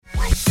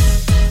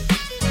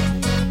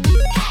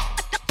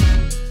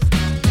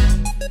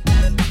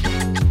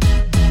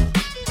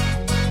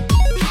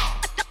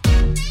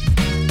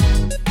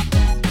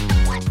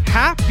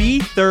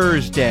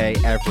Thursday,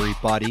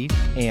 everybody,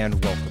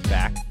 and welcome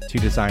back to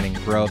Designing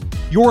Growth.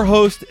 Your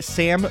host,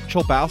 Sam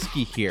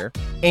Cholbowski here,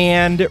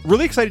 and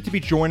really excited to be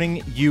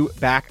joining you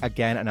back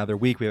again another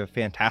week. We have a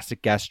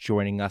fantastic guest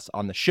joining us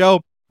on the show.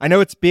 I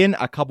know it's been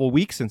a couple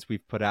weeks since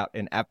we've put out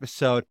an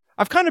episode.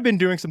 I've kind of been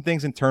doing some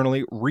things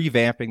internally,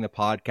 revamping the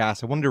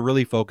podcast. I wanted to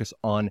really focus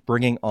on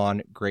bringing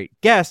on great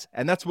guests,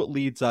 and that's what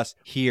leads us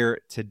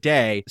here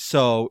today.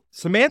 So,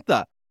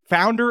 Samantha,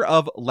 founder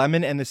of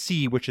Lemon and the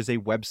Sea, which is a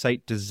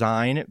website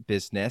design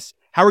business.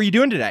 How are you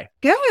doing today?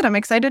 Good. I'm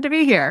excited to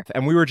be here.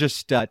 And we were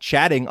just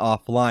chatting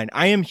offline.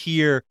 I am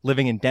here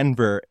living in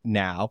Denver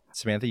now.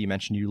 Samantha, you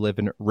mentioned you live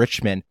in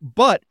Richmond,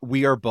 but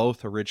we are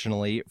both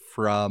originally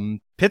from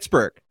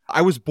Pittsburgh.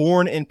 I was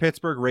born in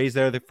Pittsburgh, raised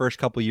there the first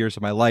couple of years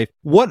of my life.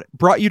 What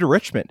brought you to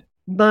Richmond?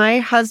 My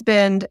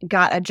husband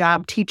got a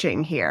job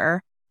teaching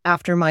here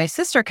after my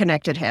sister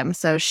connected him.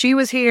 So she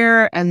was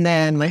here, and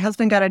then my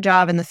husband got a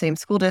job in the same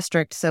school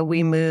district. So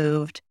we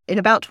moved in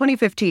about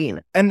 2015.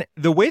 And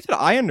the way that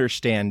I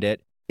understand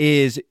it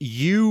is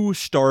you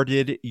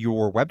started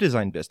your web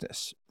design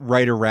business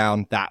right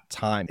around that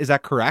time. Is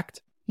that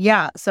correct?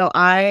 Yeah. So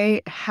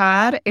I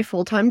had a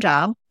full-time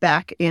job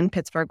back in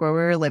Pittsburgh where we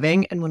were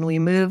living. And when we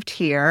moved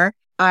here,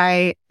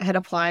 I had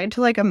applied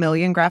to like a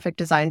million graphic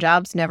design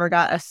jobs, never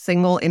got a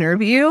single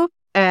interview.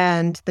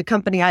 And the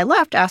company I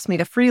left asked me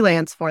to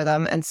freelance for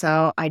them. And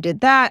so I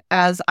did that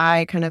as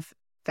I kind of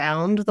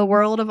found the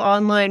world of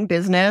online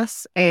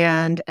business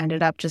and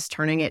ended up just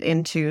turning it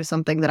into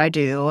something that I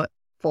do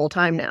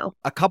full-time now.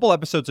 A couple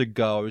episodes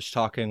ago, I was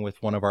talking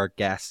with one of our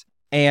guests,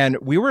 and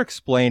we were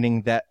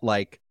explaining that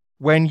like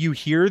when you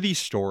hear these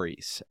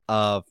stories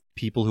of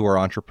people who are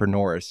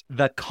entrepreneurs,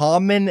 the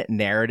common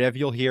narrative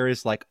you'll hear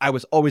is like, I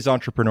was always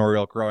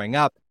entrepreneurial growing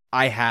up.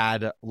 I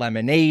had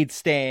lemonade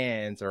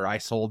stands, or I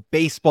sold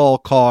baseball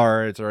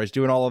cards, or I was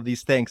doing all of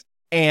these things.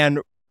 And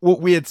what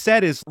we had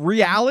said is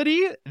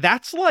reality,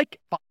 that's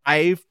like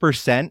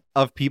 5%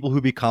 of people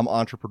who become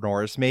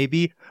entrepreneurs,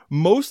 maybe.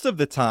 Most of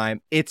the time,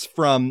 it's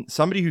from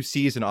somebody who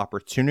sees an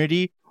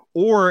opportunity,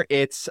 or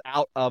it's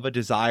out of a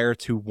desire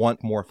to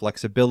want more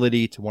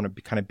flexibility, to want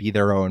to kind of be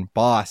their own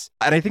boss.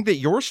 And I think that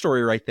your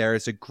story right there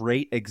is a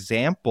great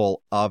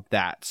example of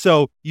that.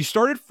 So you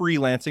started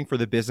freelancing for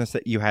the business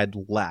that you had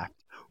left.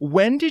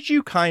 When did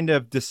you kind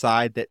of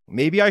decide that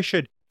maybe I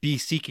should be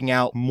seeking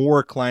out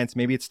more clients?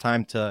 Maybe it's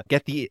time to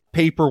get the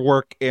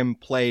paperwork in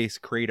place,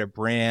 create a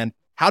brand.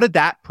 How did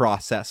that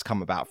process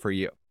come about for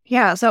you?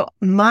 Yeah. So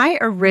my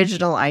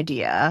original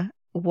idea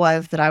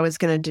was that I was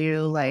going to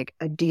do like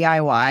a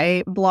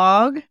DIY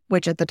blog,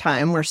 which at the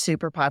time were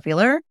super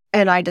popular.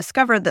 And I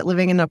discovered that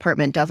living in an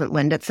apartment doesn't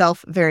lend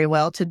itself very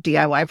well to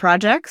DIY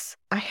projects.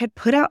 I had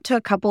put out to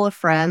a couple of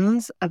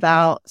friends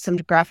about some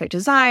graphic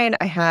design.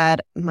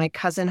 My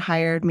cousin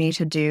hired me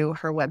to do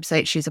her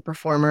website. She's a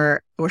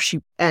performer,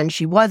 she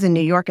was in New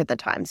York at the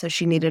time. So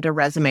she needed a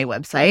resume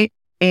website.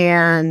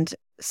 And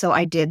so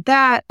I did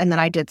that. And then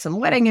I did some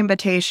wedding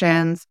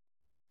invitations.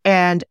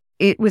 And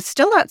it was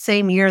still that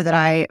same year that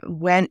I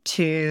went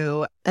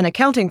to an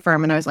accounting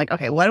firm, and I was like,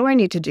 okay, what do I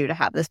need to do to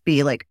have this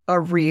be like a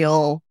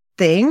real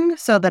thing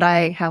so that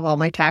I have all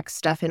my tax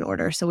stuff in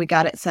order? So we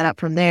got it set up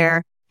from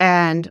there.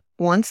 And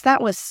once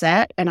that was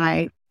set and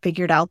I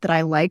figured out that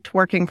I liked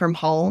working from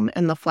home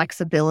and the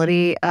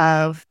flexibility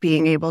of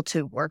being able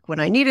to work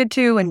when I needed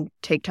to and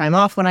take time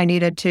off when I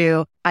needed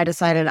to, I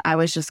decided I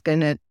was just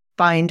going to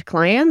find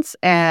clients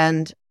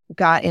and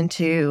got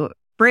into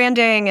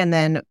branding. And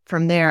then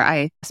from there,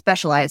 I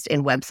specialized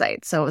in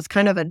websites. So it was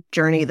kind of a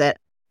journey that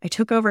I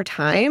took over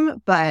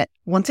time. But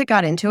once it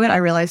got into it, I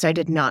realized I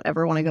did not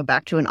ever want to go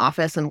back to an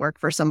office and work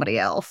for somebody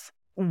else.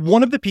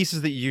 One of the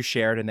pieces that you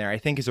shared in there, I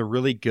think, is a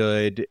really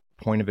good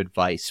point of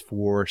advice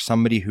for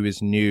somebody who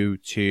is new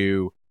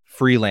to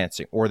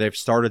freelancing, or they've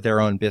started their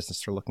own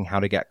business or looking how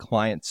to get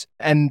clients.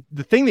 And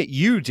the thing that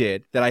you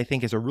did that I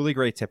think is a really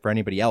great tip for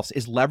anybody else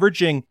is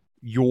leveraging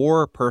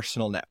your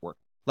personal network.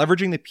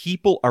 Leveraging the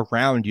people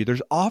around you.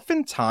 There's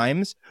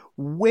oftentimes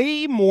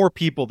way more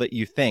people that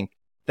you think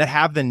that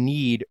have the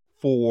need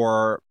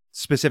for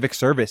specific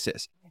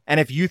services. And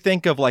if you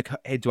think of like,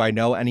 hey, do I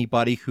know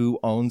anybody who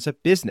owns a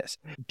business?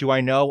 Do I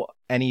know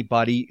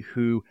anybody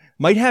who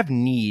might have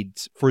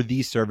needs for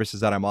these services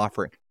that I'm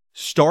offering?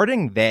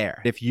 Starting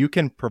there, if you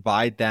can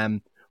provide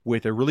them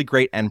with a really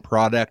great end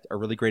product, a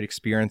really great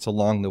experience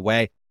along the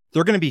way,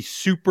 they're going to be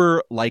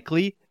super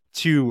likely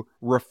to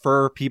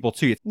refer people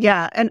to you.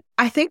 Yeah. And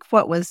I think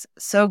what was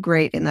so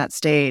great in that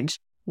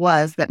stage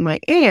was that my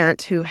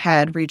aunt, who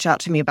had reached out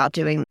to me about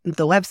doing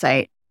the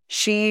website,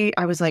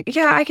 I was like,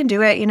 yeah, I can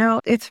do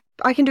it.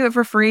 I can do it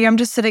for free. I'm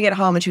just sitting at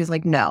home. And she was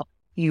like, no,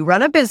 you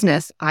run a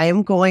business. I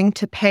am going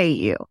to pay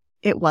you.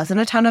 It wasn't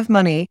a ton of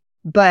money,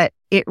 but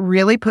it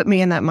really put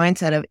me in that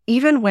mindset of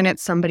even when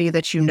it's somebody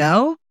that you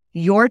know,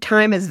 your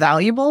time is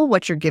valuable.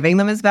 What you're giving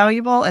them is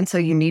valuable. And so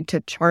you need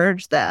to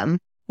charge them,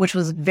 which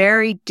was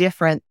very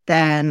different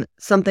than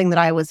something that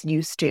I was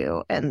used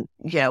to. And,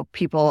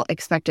 people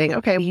expecting,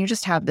 okay, you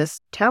just have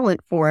this talent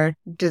for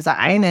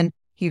design and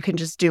you can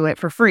just do it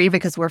for free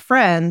because we're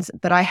friends.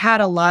 But I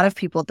had a lot of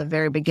people at the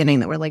very beginning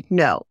that were like,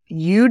 no,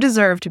 you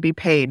deserve to be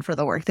paid for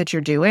the work that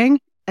you're doing.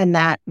 And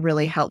that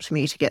really helped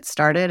me to get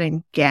started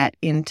and get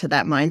into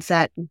that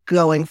mindset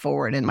going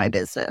forward in my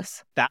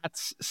business.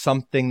 That's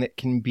something that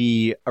can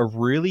be a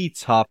really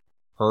tough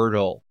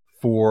hurdle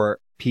for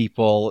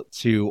people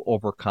to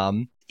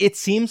overcome. It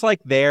seems like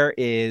there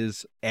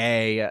is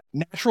a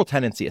natural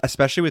tendency,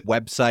 especially with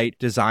website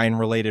design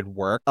related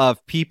work,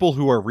 of people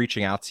who are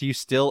reaching out to you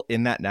still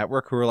in that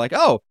network who are like,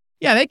 oh,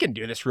 yeah, they can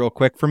do this real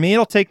quick for me.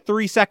 It'll take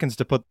 3 seconds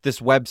to put this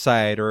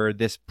website or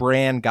this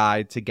brand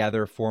guide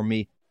together for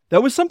me.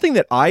 That was something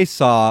that I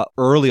saw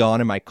early on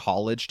in my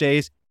college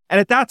days. And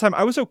at that time,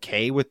 I was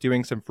okay with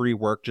doing some free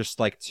work just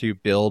like to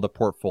build a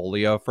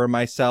portfolio for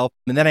myself.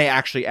 And then I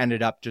actually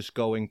ended up just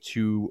going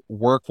to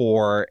work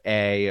for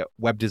a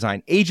web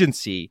design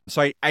agency.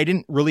 So I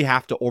didn't really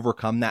have to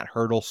overcome that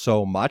hurdle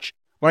so much.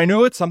 But I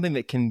know it's something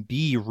that can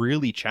be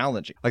really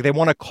challenging. Like they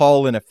want to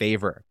call in a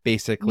favor,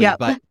 basically. Yep.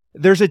 But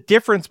there's a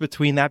difference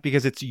between that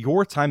because it's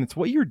your time. It's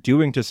what you're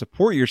doing to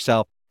support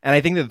yourself. And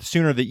I think that the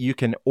sooner that you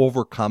can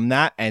overcome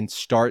that and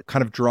start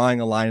kind of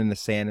drawing a line in the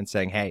sand and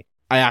saying, hey,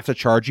 I have to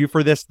charge you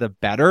for this, the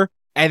better.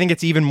 I think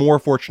it's even more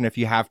fortunate if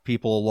you have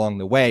people along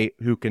the way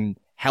who can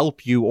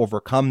help you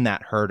overcome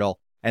that hurdle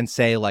and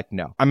say like,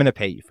 no, I'm going to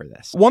pay you for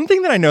this. One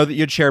thing that I know that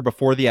you'd shared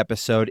before the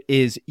episode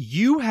is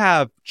you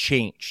have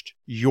changed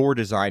your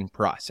design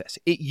process.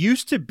 It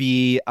used to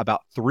be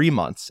about 3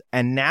 months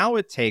and now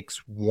it takes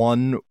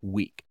 1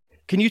 week.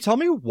 Can you tell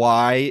me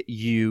why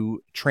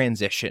you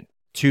transitioned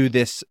to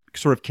this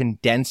sort of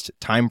condensed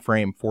time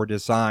frame for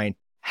design,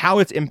 how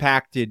it's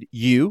impacted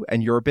you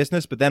and your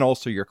business, but then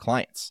also your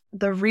clients?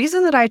 The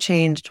reason that I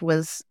changed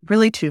was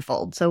really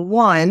twofold. So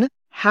one,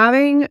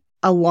 having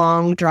a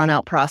long drawn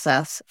out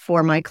process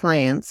for my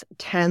clients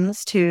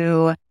tends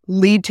to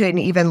lead to an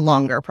even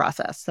longer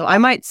process. So I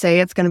might say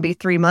it's going to be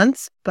 3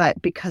 months,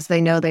 but because they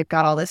know they've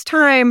got all this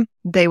time,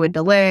 they would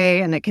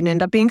delay and it can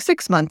end up being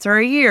 6 months or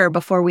a year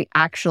before we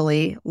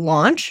actually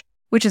launch,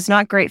 which is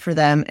not great for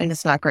them. And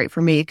it's not great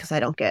for me because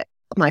I don't get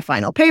my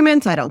final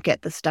payments. I don't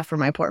get the stuff for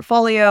my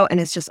portfolio. And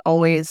it's just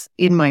always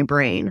in my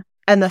brain.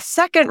 And the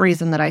second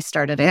reason that I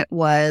started it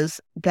was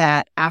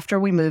that after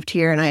we moved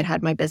here and I had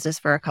had my business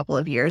for a couple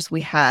of years,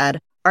 we had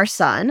our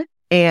son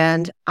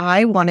and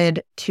I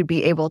wanted to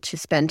be able to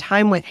spend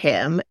time with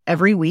him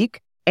every week.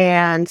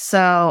 And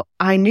so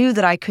I knew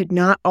that I could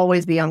not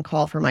always be on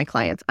call for my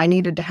clients. I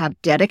needed to have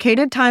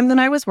dedicated time when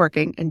I was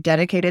working and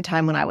dedicated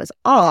time when I was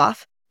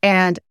off.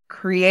 And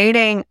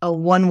creating a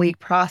 1 week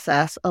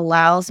process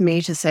allows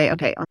me to say,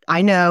 okay,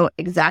 I know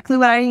exactly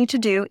what I need to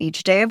do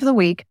each day of the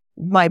week.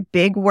 My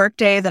big work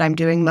day that I'm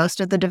doing most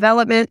of the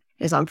development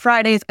is on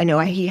Fridays. I know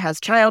he has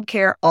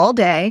childcare all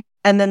day.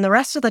 And then the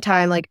rest of the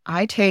time, like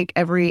I take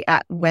every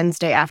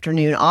Wednesday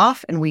afternoon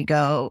off and we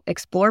go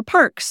explore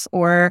parks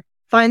or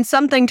find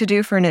something to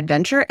do for an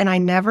adventure. And I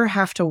never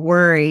have to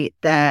worry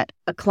that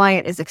a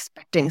client is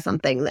expecting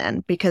something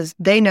then because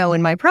they know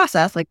in my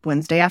process, like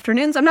Wednesday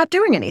afternoons, I'm not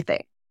doing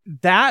anything.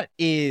 That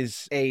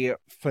is a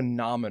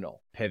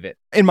phenomenal pivot,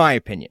 in my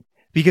opinion,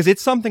 because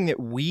it's something that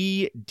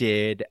we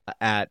did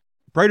at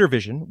Brighter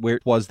Vision, where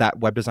it was that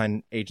web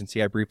design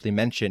agency I briefly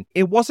mentioned.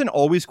 It wasn't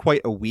always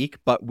quite a week,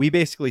 but we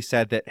basically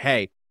said that,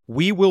 hey,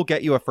 we will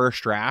get you a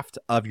first draft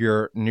of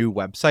your new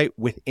website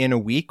within a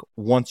week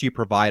once you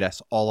provide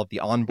us all of the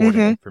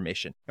onboarding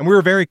information. And we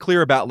were very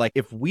clear about like,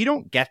 if we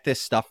don't get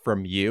this stuff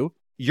from you,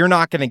 you're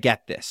not going to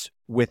get this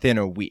within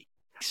a week.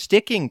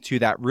 Sticking to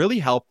that really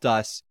helped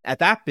us at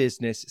that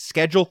business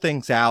schedule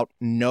things out,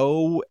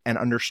 know and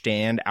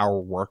understand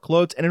our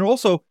workloads. And it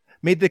also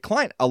made the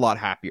client a lot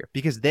happier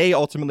because they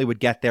ultimately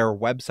would get their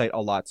website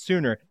a lot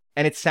sooner.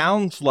 And it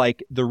sounds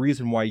like the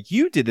reason why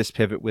you did this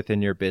pivot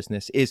within your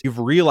business is you've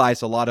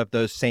realized a lot of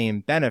those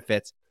same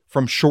benefits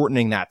from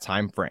shortening that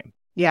time frame.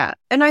 Yeah.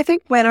 And I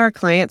think when our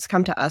clients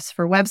come to us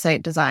for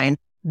website design,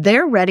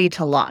 they're ready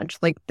to launch.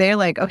 Like they're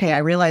like, okay, I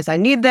realize I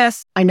need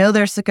this. I know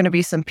there's going to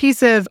be some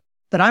pieces,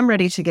 but I'm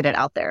ready to get it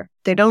out there.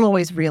 They don't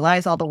always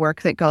realize all the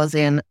work that goes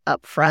in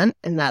up front.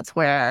 And that's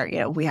where,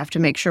 we have to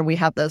make sure we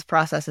have those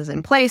processes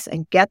in place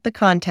and get the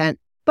content.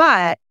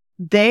 But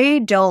they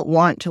don't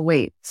want to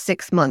wait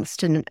 6 months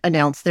to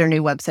announce their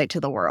new website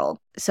to the world.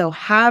 So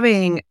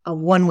having a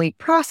 1 week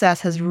process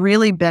has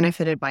really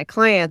benefited my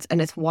clients. And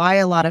it's why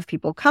a lot of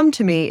people come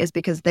to me is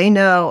because they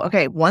know,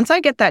 okay, once I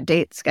get that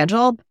date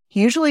scheduled,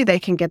 usually they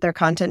can get their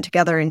content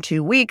together in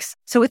 2 weeks.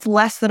 So it's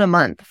less than a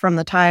month from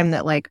the time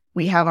that like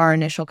we have our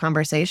initial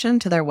conversation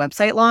to their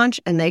website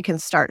launch, and they can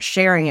start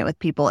sharing it with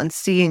people and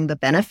seeing the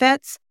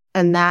benefits.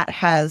 And that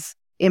has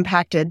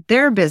impacted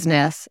their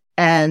business.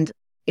 And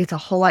it's a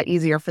whole lot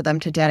easier for them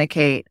to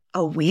dedicate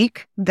a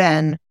week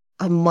than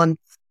a month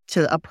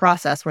to a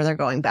process where they're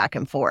going back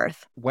and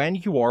forth. When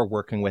you are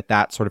working with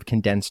that sort of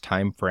condensed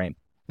time frame,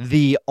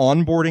 the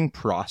onboarding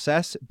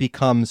process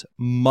becomes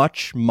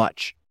much,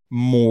 much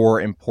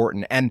more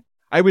important. And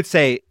I would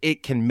say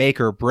it can make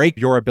or break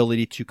your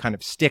ability to kind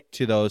of stick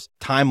to those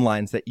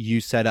timelines that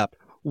you set up.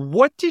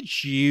 What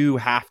did you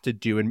have to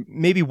do? And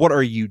maybe what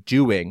are you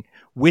doing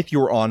with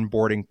your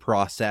onboarding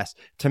process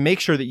to make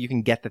sure that you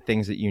can get the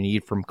things that you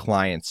need from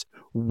clients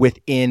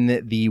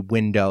within the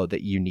window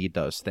that you need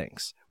those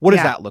things? What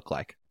does that look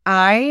like?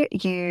 I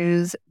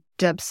use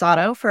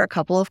Dubsado for a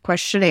couple of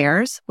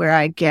questionnaires where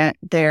I get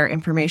their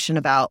information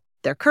about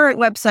their current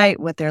website,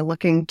 what they're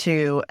looking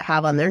to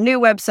have on their new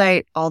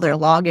website, all their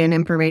login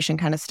information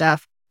kind of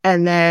stuff.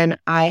 And then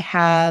I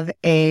have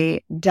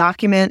a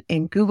document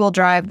in Google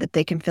Drive that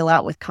they can fill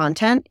out with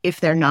content if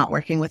they're not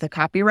working with a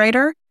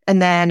copywriter.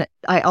 And then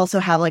I also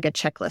have like a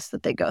checklist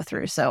that they go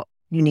through. So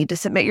you need to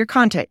submit your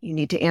content. You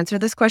need to answer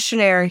this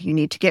questionnaire. You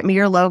need to get me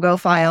your logo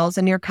files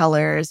and your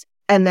colors.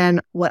 And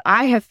then what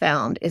I have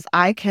found is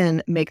I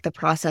can make the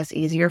process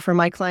easier for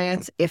my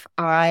clients if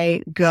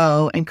I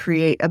go and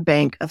create a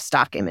bank of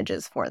stock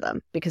images for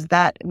them, because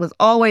that was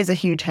always a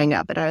huge hang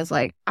up. And I was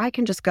like, I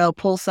can just go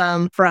pull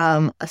some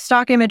from a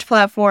stock image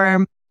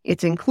platform.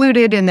 It's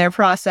included in their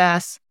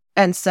process.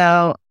 And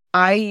so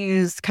I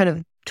use kind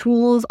of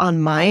tools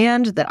on my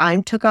end that I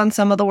took on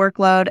some of the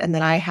workload. And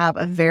then I have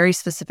a very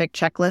specific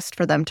checklist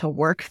for them to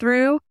work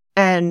through.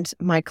 And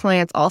my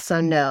clients also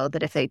know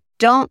that if they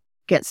don't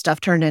get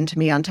stuff turned into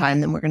me on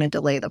time, then we're going to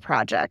delay the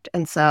project.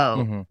 And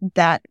so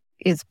that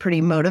is pretty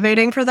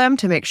motivating for them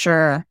to make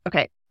sure,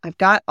 okay, I've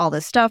got all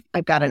this stuff.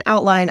 I've got an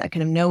outline. I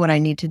kind of know what I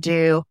need to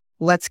do.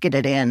 Let's get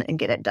it in and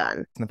get it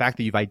done. And the fact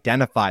that you've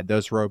identified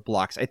those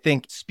roadblocks, I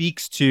think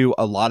speaks to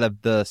a lot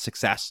of the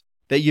success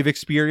that you've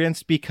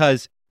experienced,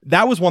 because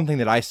that was one thing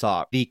that I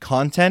saw. The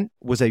content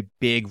was a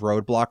big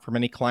roadblock for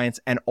many clients,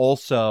 and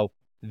also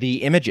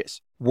the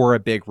images were a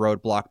big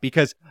roadblock,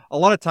 because a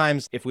lot of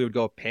times if we would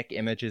go pick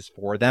images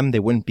for them,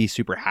 they wouldn't be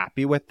super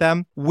happy with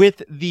them.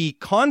 With the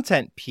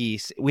content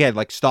piece, we had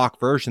like stock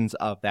versions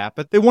of that,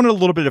 but they wanted a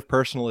little bit of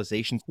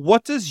personalization.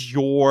 What does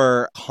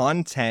your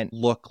content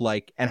look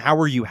like, and how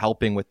are you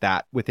helping with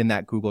that within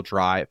that Google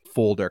Drive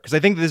folder? Because I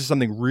think this is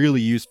something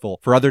really useful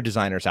for other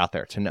designers out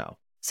there to know.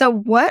 So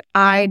what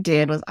I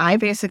did was I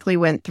basically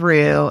went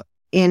through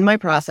in my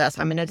process.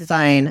 I'm going to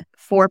design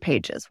 4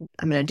 pages.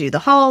 I'm going to do the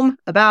home,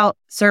 about,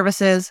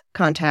 services,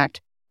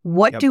 contact.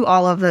 What do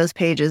all of those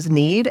pages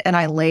need? And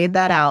I laid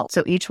that out.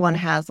 So each one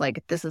has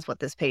like, this is what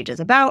this page is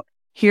about.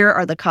 Here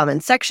are the common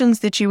sections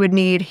that you would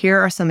need. Here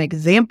are some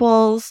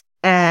examples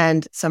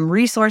and some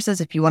resources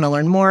if you want to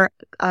learn more.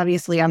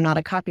 Obviously, I'm not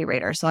a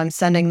copywriter, so I'm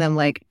sending them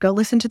like, go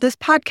listen to this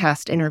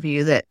podcast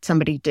interview that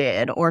somebody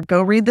did, or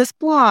go read this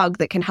blog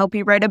that can help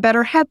you write a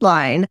better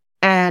headline.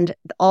 And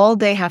all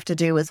they have to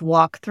do is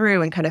walk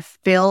through and kind of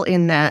fill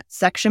in that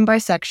section by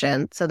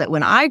section, so that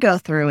when I go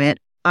through it,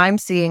 I'm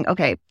seeing,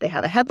 okay, they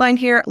have a headline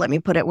here. Let me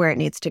put it where it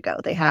needs to go.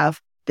 They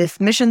have this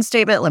mission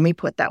statement. Let me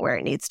put that where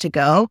it needs to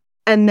go.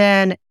 And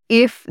then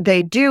if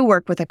they do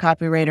work with a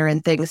copywriter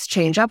and things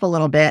change up a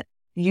little bit,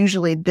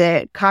 usually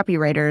the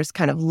copywriters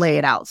kind of lay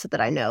it out so that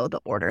I know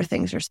the order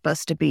things are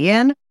supposed to be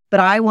in.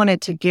 But I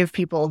wanted to give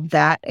people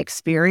that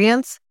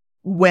experience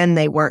when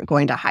they weren't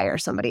going to hire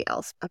somebody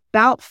else.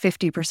 About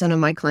 50% of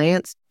my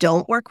clients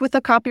don't work with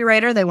a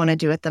copywriter. They want to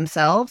do it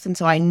themselves. And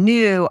so I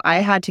knew I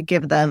had to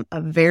give them a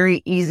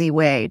very easy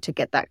way to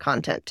get that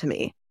content to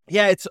me.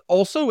 Yeah, it's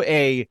also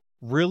a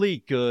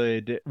really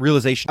good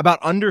realization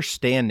about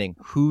understanding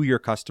who your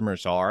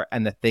customers are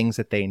and the things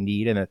that they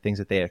need and the things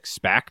that they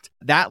expect.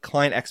 That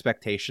client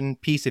expectation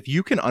piece, if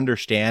you can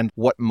understand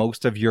what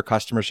most of your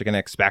customers are going to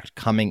expect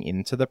coming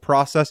into the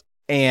process,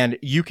 and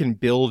you can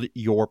build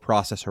your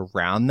process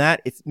around that,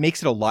 it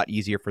makes it a lot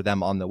easier for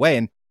them on the way.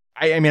 And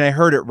I mean, I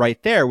heard it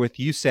right there with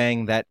you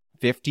saying that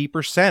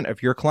 50%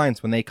 of your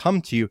clients, when they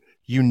come to you,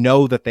 you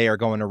know that they are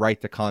going to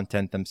write the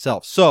content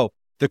themselves. So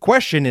the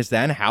question is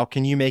then, how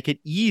can you make it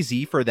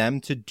easy for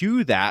them to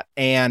do that?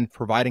 And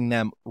providing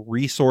them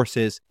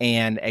resources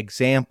and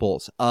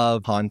examples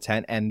of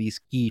content and these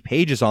key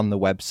pages on the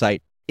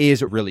website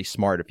is really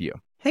smart of you.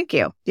 Thank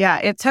you. Yeah,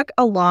 it took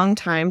a long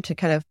time to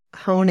kind of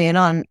hone in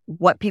on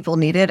what people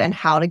needed and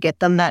how to get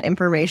them that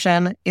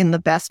information in the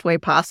best way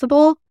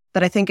possible.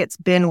 But I think it's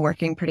been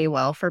working pretty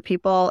well for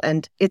people.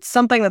 And it's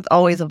something that's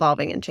always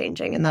evolving and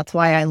changing. And that's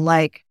why I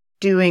like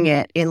doing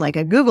it in like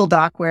a Google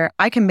Doc where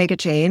I can make a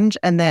change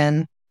and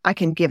then I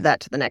can give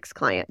that to the next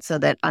client so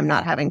that I'm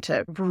not having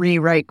to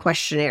rewrite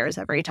questionnaires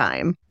every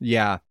time.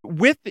 Yeah.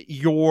 With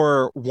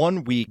your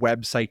 1-week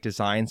website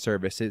design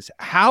services,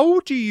 how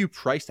do you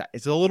price that?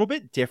 Is it a little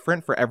bit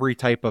different for every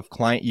type of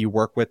client you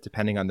work with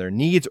depending on their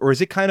needs? Or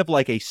is it kind of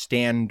like a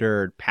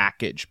standard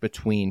package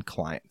between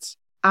clients?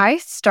 I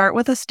start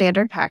with a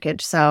standard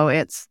package. So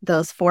it's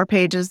those 4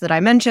 pages that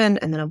I mentioned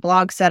and then a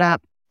blog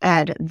setup.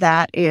 And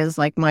that is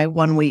like my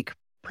 1-week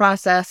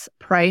process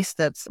price.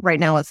 That's right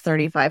now it's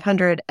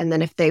 $3,500. And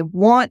then if they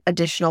want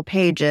additional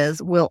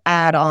pages, we'll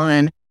add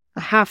on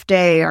a half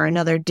day or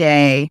another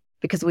day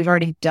because we've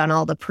already done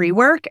all the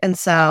pre-work. And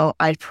so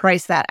I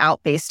price that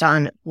out based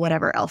on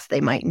whatever else they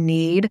might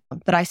need.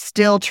 But I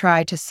still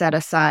try to set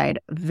aside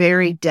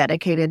very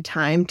dedicated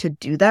time to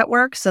do that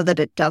work so that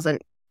it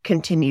doesn't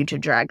continue to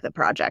drag the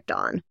project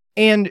on.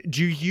 And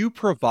do you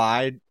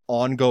provide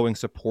ongoing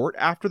support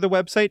after the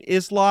website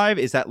is live?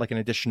 Is that like an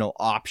additional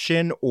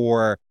option,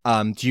 or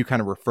do you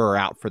kind of refer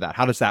out for that?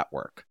 How does that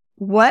work?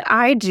 What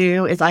I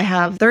do is I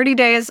have 30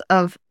 days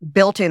of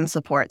built-in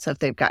support. So if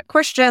they've got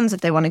questions,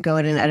 if they want to go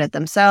in and edit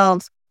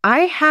themselves,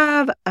 I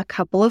have a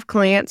couple of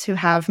clients who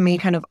have me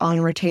kind of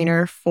on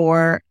retainer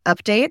for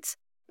updates,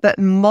 but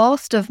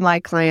most of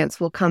my clients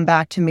will come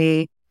back to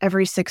me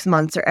every 6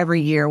 months or every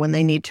year when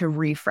they need to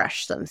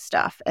refresh some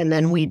stuff. And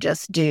then we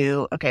just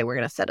do, okay, we're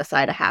going to set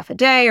aside a half a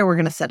day, or we're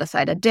going to set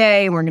aside a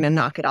day, and we're going to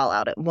knock it all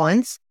out at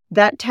once.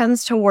 That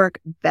tends to work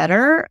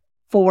better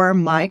for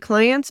my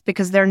clients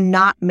because they're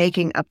not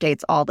making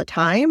updates all the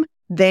time.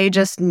 They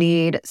just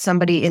need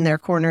somebody in their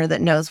corner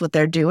that knows what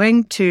they're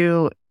doing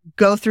to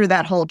go through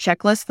that whole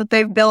checklist that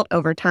they've built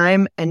over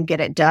time and get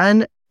it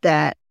done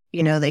that,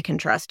 they can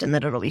trust and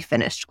that it'll be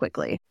finished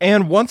quickly.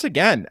 And once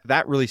again,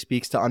 that really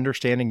speaks to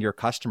understanding your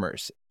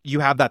customers. You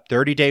have that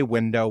 30-day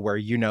window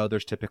where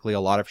there's typically a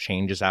lot of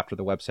changes after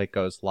the website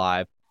goes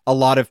live. A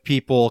lot of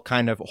people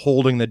kind of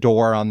holding the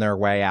door on their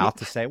way out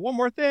to say one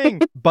more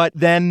thing, but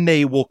then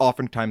they will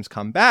oftentimes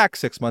come back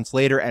 6 months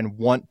later and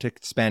want to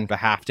spend a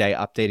half day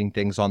updating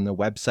things on the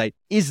website.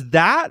 Is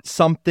that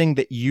something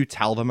that you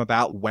tell them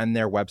about when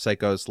their website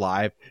goes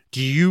live?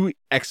 Do you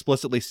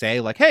explicitly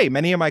say like, hey,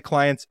 many of my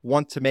clients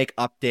want to make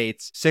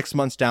updates 6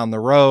 months down the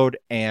road,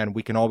 and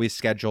we can always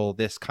schedule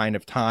this kind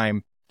of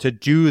time to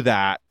do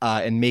that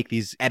and make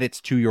these edits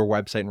to your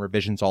website and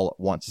revisions all at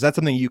once? Is that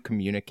something you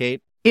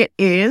communicate? It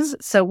is.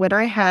 So when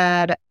I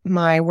had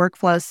my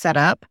workflows set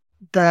up,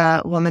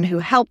 the woman who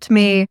helped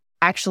me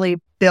actually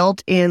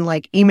built in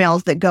like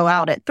emails that go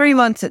out at 3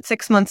 months, at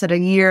 6 months, at a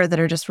year that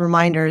are just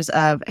reminders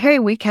of, hey,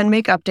 we can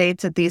make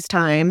updates at these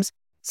times.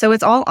 So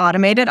it's all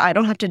automated. I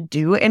don't have to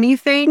do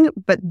anything,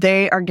 but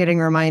they are getting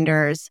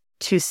reminders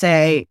to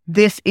say,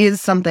 this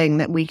is something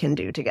that we can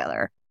do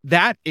together.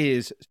 That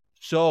is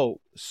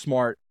so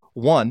smart.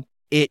 One,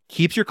 it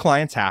keeps your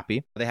clients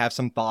happy. They have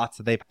some thoughts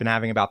that they've been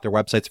having about their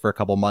websites for a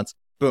couple months.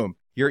 Boom,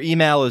 your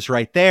email is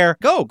right there.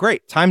 Go,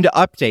 great, time to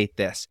update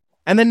this.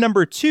 And then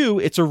number two,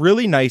 it's a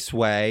really nice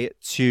way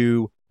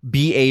to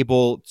be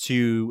able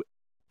to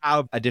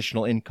have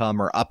additional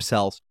income or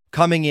upsells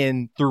coming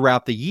in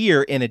throughout the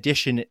year in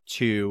addition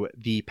to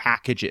the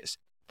packages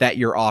that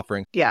you're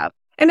offering. Yeah.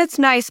 And it's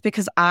nice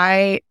because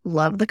I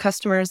love the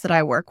customers that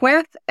I work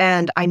with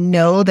and I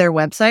know their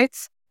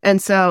websites.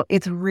 And so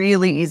it's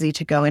really easy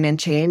to go in and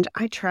change.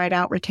 I tried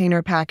out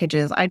retainer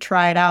packages. I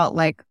tried out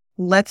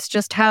let's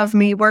just have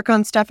me work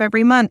on stuff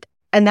every month.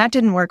 And that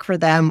didn't work for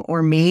them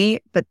or me.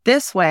 But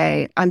this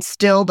way, I'm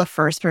still the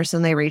first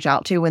person they reach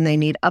out to when they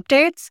need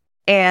updates.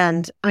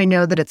 And I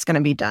know that it's going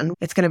to be done.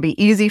 It's going to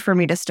be easy for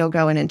me to still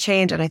go in and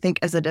change. And I think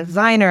as a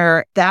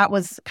designer, that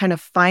was kind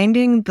of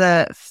finding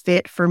the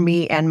fit for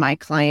me and my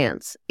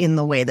clients in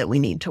the way that we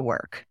need to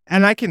work.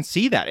 And I can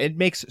see that. It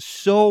makes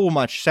so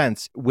much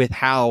sense with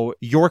how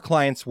your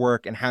clients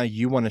work and how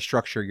you want to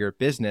structure your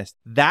business.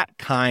 That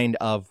kind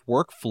of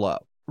workflow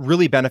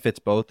really benefits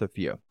both of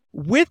you.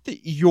 With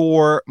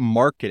your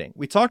marketing,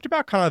 we talked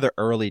about kind of the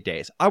early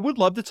days. I would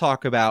love to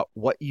talk about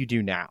what you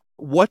do now.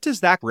 What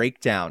does that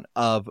breakdown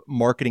of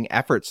marketing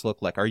efforts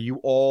look like? Are you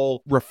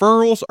all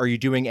referrals? Are you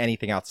doing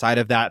anything outside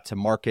of that to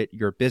market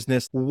your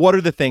business? What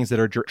are the things that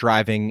are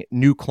driving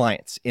new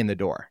clients in the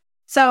door?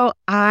 So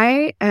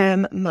I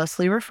am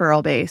mostly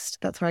referral based.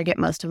 That's where I get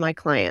most of my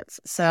clients.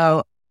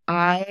 So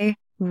I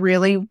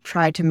really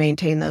try to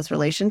maintain those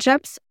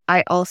relationships.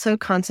 I also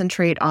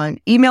concentrate on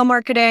email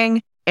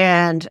marketing,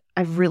 and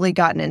I've really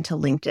gotten into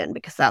LinkedIn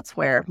because that's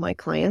where my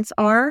clients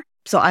are.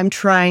 So I'm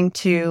trying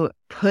to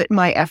put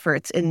my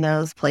efforts in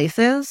those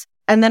places.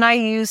 And then I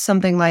use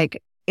something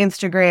like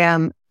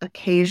Instagram,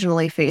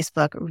 occasionally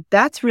Facebook.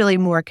 That's really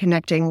more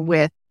connecting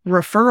with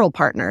referral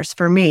partners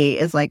for me,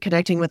 is like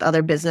connecting with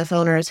other business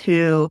owners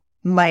who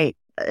might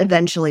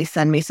eventually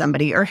send me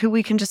somebody, or who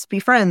we can just be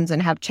friends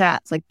and have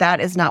chats. Like that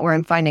is not where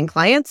I'm finding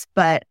clients,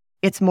 but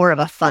it's more of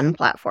a fun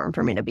platform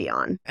for me to be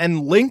on.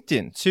 And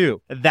LinkedIn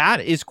too.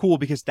 That is cool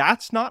because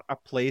that's not a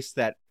place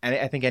that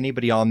I think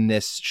anybody on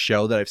this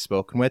show that I've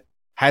spoken with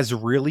has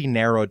really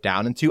narrowed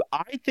down into.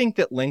 I think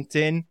that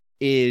LinkedIn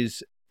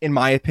is, in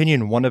my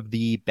opinion, one of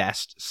the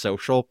best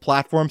social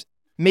platforms.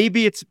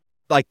 Maybe it's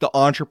like the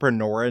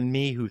entrepreneur in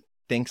me who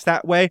thinks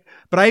that way,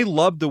 but I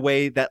love the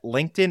way that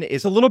LinkedIn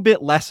is a little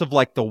bit less of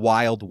like the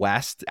Wild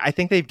West. I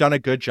think they've done a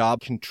good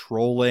job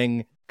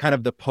controlling kind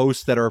of the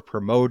posts that are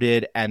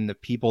promoted and the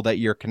people that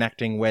you're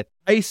connecting with.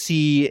 I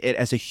see it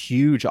as a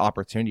huge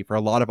opportunity for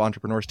a lot of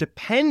entrepreneurs,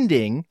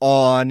 depending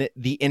on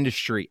the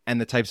industry and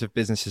the types of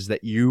businesses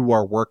that you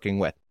are working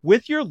with.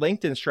 With your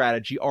LinkedIn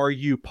strategy, are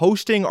you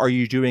posting? Are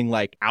you doing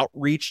like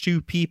outreach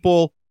to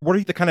people? What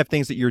are the kind of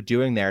things that you're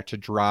doing there to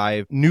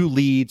drive new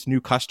leads,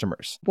 new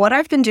customers? What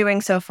I've been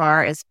doing so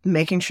far is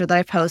making sure that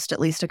I post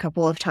at least a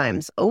couple of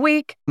times a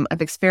week.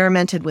 I've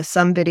experimented with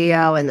some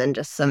video and then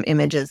just some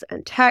images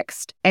and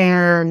text.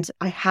 And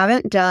I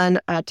haven't done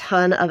a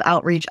ton of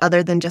outreach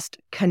other than just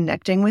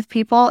connecting with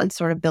people and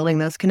sort of building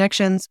those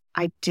connections.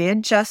 I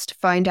did just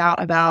find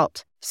out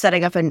about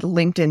setting up a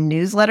LinkedIn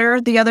newsletter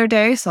the other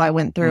day. So I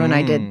went through and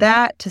I did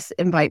that to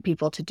invite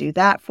people to do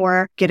that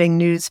for getting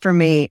news from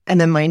me. And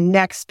then my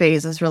next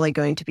phase is really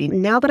going to be,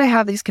 now that I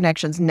have these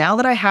connections, now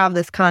that I have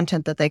this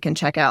content that they can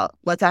check out,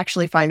 let's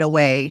actually find a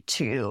way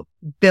to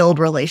build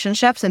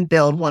relationships and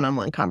build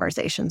one-on-one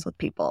conversations with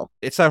people.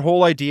 It's that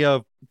whole idea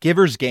of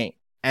giver's gain.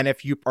 And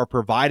if you are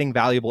providing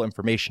valuable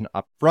information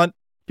up front,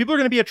 people are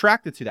going to be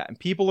attracted to that. And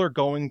people are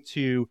going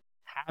to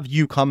have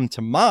you come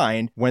to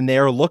mind when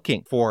they're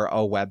looking for a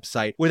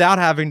website without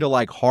having to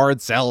like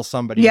hard sell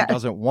somebody who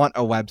doesn't want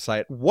a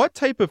website. What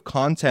type of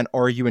content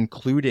are you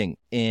including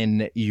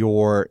in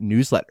your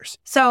newsletters?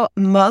 So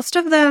most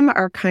of them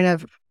are kind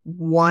of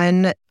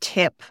one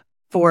tip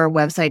for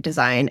website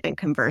design and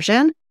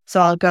conversion. So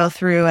I'll go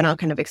through and I'll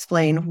kind of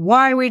explain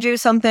why we do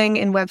something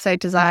in website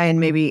design,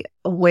 maybe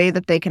a way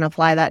that they can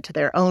apply that to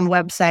their own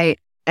website,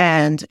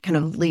 and kind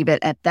of leave it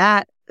at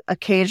that.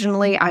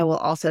 Occasionally, I will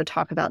also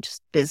talk about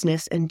just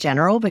business in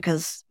general,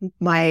 because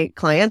my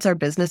clients are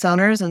business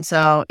owners. And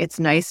so it's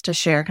nice to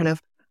share kind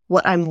of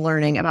what I'm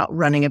learning about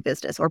running a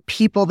business, or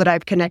people that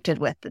I've connected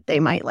with that they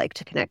might like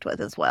to connect with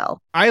as well.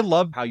 I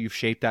love how you've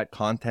shaped that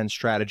content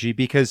strategy,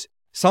 because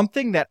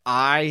something that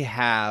I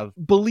have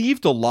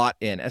believed a lot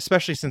in,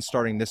 especially since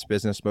starting this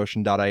business,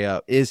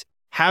 Motion.io, is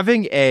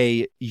having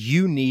a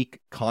unique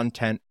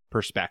content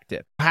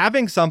perspective.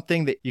 Having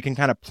something that you can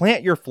kind of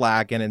plant your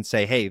flag in and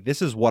say, hey,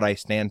 this is what I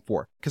stand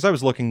for. Because I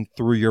was looking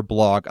through your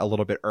blog a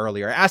little bit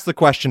earlier. I asked the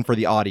question for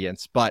the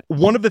audience, but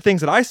one of the things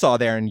that I saw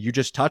there, and you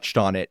just touched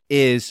on it,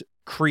 is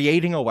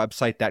creating a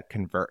website that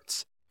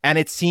converts. And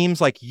it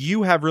seems like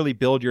you have really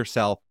billed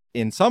yourself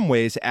in some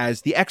ways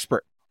as the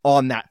expert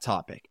on that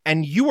topic.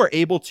 And you are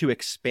able to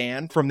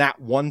expand from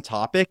that one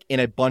topic in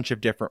a bunch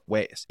of different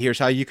ways. Here's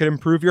how you could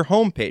improve your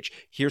homepage.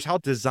 Here's how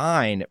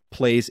design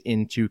plays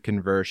into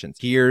conversions.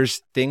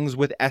 Here's things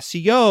with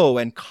SEO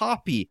and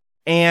copy.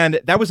 And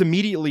that was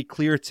immediately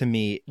clear to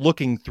me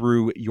looking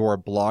through your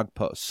blog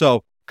post.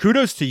 So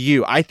kudos to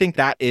you. I think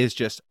that is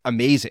just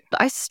amazing.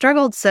 I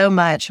struggled so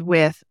much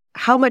with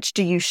how much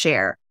do you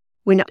share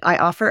when I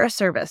offer a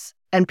service,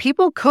 and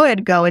people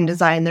could go and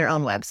design their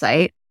own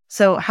website.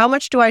 So how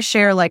much do I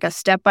share like a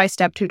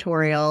step-by-step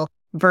tutorial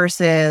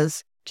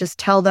versus just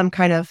tell them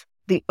kind of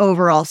the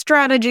overall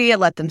strategy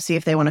and let them see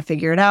if they want to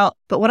figure it out?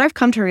 But what I've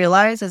come to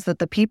realize is that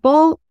the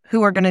people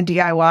who are going to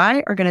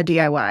DIY are going to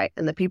DIY.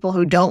 And the people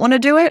who don't want to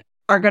do it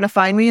are going to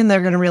find me, and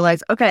they're going to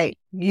realize, okay,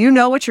 you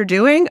know what you're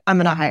doing. I'm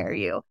going to hire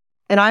you.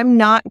 And I'm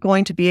not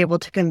going to be able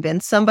to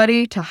convince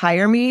somebody to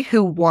hire me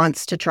who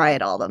wants to try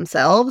it all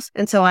themselves.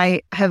 And so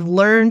I have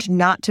learned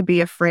not to be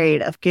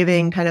afraid of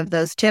giving kind of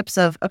those tips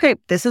of, okay,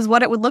 this is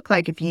what it would look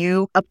like if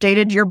you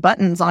updated your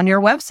buttons on your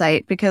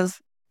website,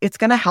 because it's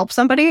going to help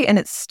somebody and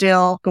it's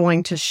still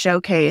going to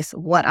showcase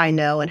what I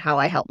know and how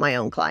I help my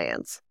own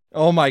clients.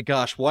 Oh my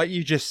gosh, what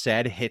you just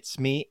said hits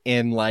me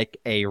in like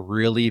a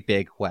really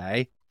big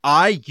way.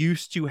 I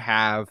used to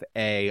have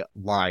a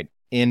line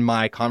in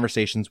my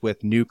conversations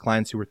with new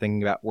clients who were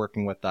thinking about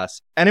working with us.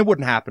 And it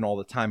wouldn't happen all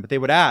the time, but they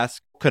would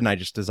ask, couldn't I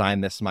just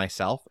design this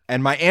myself?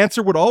 And my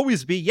answer would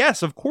always be,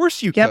 yes, of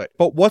course you could.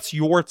 But what's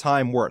your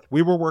time worth?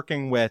 We were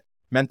working with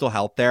mental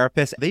health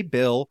therapists. They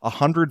bill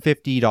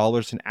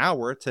 $150 an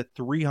hour to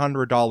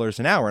 $300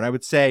 an hour. And I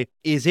would say,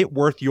 is it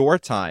worth your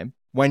time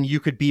when you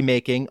could be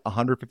making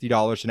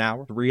 $150 an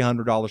hour,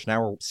 $300 an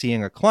hour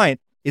seeing a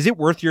client? Is it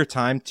worth your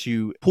time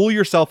to pull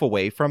yourself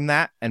away from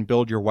that and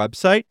build your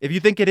website? If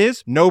you think it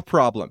is, no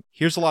problem.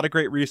 Here's a lot of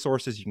great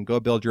resources. You can go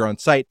build your own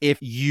site. If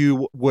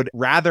you would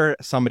rather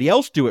somebody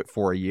else do it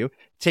for you,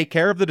 take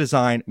care of the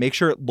design, make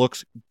sure it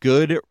looks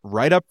good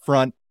right up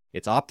front.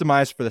 It's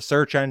optimized for the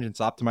search engine. It's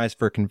optimized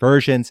for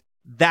conversions.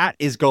 That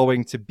is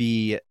going to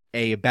be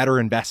a better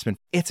investment.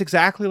 It's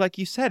exactly like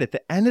you said. At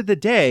the end of the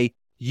day,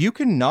 you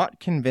cannot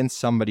convince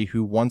somebody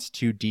who wants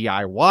to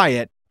DIY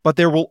it, but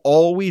there will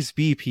always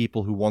be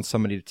people who want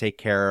somebody to take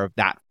care of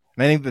that.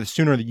 And I think that the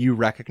sooner that you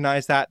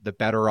recognize that, the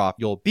better off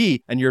you'll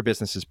be. And your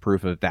business is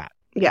proof of that.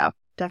 Yeah,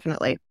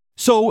 definitely.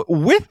 So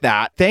with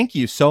that, thank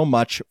you so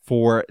much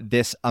for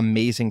this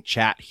amazing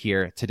chat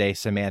here today,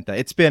 Samantha.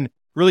 It's been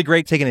really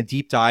great taking a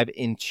deep dive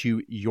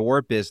into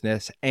your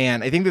business.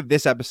 And I think that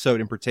this episode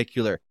in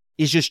particular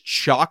is just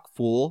chock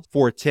full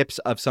for tips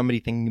of somebody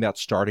thinking about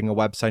starting a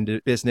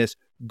website business,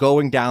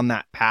 going down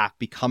that path,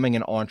 becoming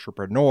an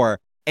entrepreneur.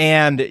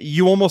 And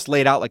you almost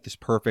laid out like this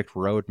perfect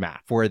roadmap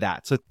for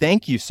that. So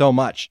thank you so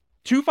much.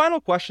 2 final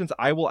questions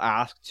I will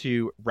ask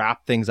to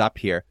wrap things up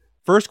here.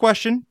 First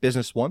question,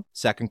 business one.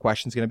 Second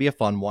question is going to be a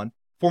fun one.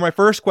 For my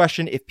first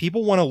question, if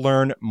people want to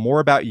learn more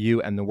about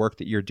you and the work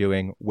that you're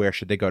doing, where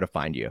should they go to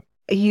find you?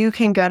 You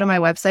can go to my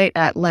website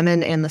at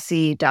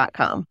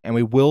lemonandthesea.com. And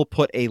we will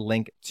put a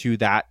link to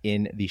that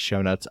in the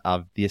show notes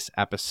of this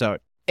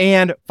episode.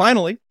 And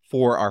finally,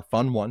 for our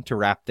fun one to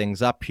wrap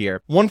things up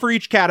here, one for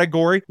each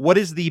category. What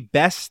is the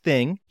best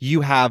thing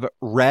you have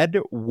read,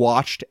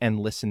 watched, and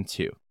listened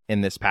to in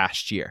this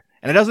past year?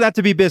 And it doesn't have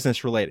to be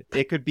business related.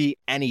 It could be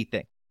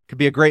anything. It could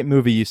be a great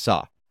movie you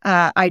saw.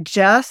 I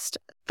just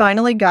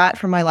finally got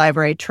from my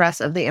library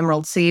Tress of the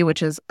Emerald Sea,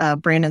 which is a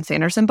Brandon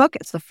Sanderson book.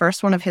 It's the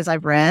first one of his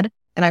I've read,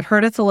 and I've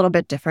heard it's a little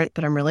bit different,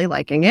 but I'm really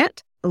liking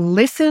it.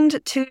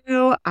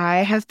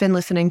 I have been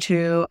listening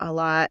to a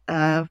lot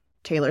of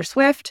Taylor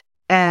Swift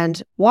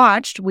and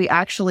we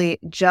actually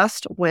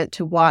just went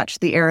to watch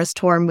the Eras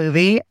Tour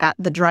movie at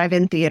the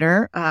drive-in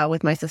theater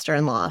with my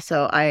sister-in-law.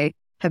 So I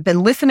have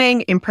been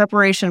listening in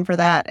preparation for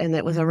that, and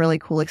it was a really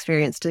cool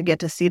experience to get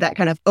to see that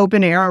kind of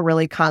open air,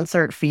 really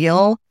concert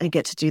feel, and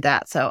get to do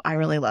that. So I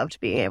really loved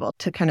being able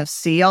to kind of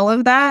see all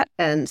of that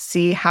and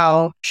see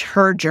how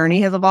her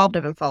journey has evolved.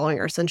 I've been following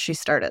her since she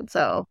started.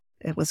 So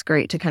it was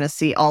great to kind of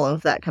see all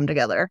of that come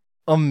together.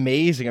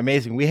 Amazing,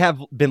 amazing. We have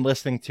been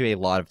listening to a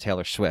lot of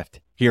Taylor Swift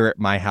here at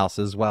my house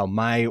as well.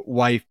 My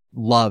wife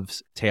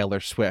loves Taylor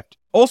Swift.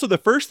 Also, the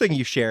first thing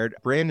you shared,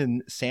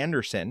 Brandon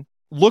Sanderson,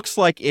 looks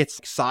like it's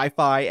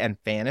sci-fi and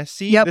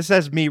fantasy. Yep. This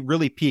has me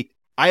really piqued.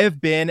 I have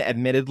been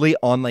admittedly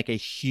on like a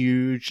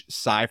huge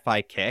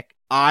sci-fi kick.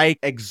 I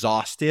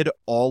exhausted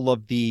all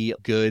of the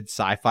good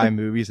sci-fi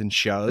movies and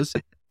shows.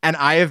 And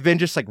I have been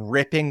just like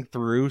ripping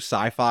through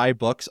sci-fi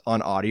books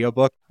on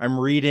audiobook. I'm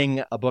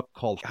reading a book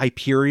called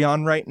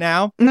Hyperion right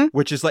now,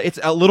 which is like, it's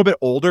a little bit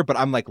older, but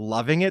I'm like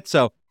loving it.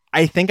 So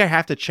I think I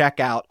have to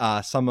check out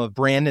some of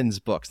Brandon's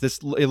books.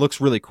 It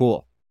looks really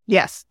cool.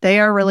 Yes, they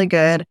are really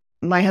good.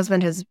 My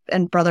husband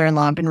and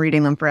brother-in-law have been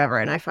reading them forever.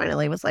 And I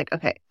finally was like,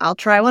 okay, I'll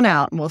try one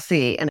out and we'll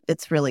see. And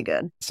it's really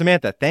good.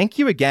 Samantha, thank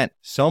you again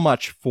so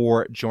much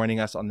for joining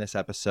us on this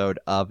episode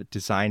of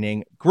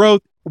Designing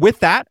Growth. With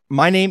that,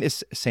 my name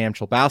is Sam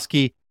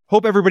Chlebowski.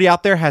 Hope everybody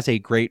out there has a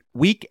great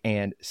week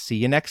and see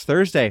you next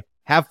Thursday.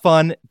 Have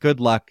fun, good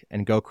luck,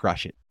 and go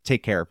crush it.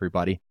 Take care,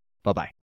 everybody. Bye-bye.